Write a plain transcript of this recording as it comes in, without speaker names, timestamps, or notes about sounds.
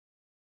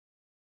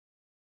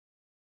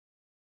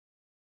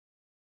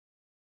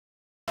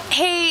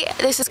Hey,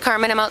 this is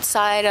Carmen. I'm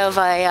outside of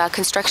a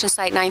construction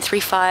site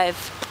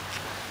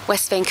 935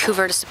 West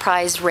Vancouver to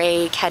surprise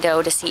Ray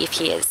Cadeau to see if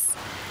he is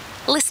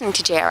listening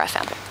to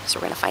JRFM. So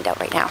we're going to find out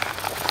right now.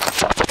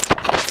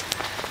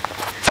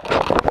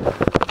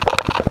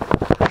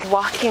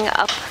 Walking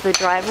up the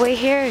driveway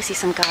here, I see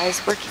some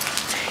guys working.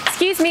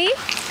 Excuse me,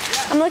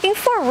 I'm looking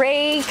for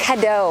Ray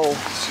Cadeau.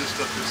 Just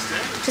up the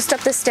stairs. Just up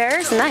the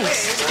stairs?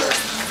 Nice.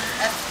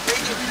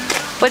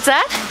 What's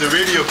that? The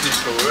radio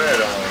people, right?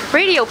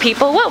 Radio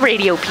people? What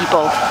radio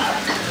people?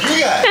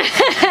 You guys!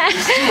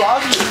 It's too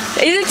obvious.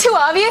 Is it too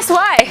obvious?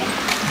 Why?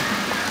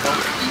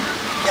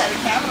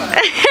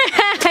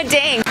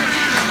 Dang.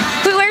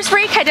 Where's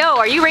Ray Cadeau?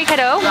 Are you Ray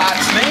Cadeau?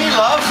 That's me,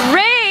 love.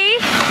 Ray,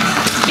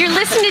 you're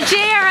listening to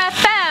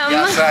JRFM.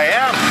 Yes, I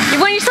am. You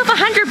won yourself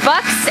 $100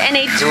 and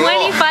a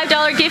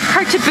 $25 gift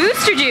card to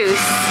Booster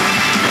Juice.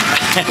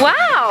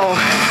 Wow.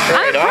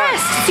 I'm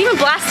impressed. It's even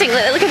blasting.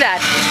 Look at that.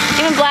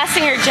 Even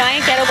blasting her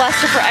giant ghetto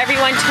blaster for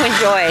everyone to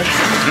enjoy.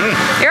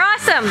 You're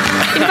awesome.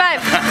 Give me 5.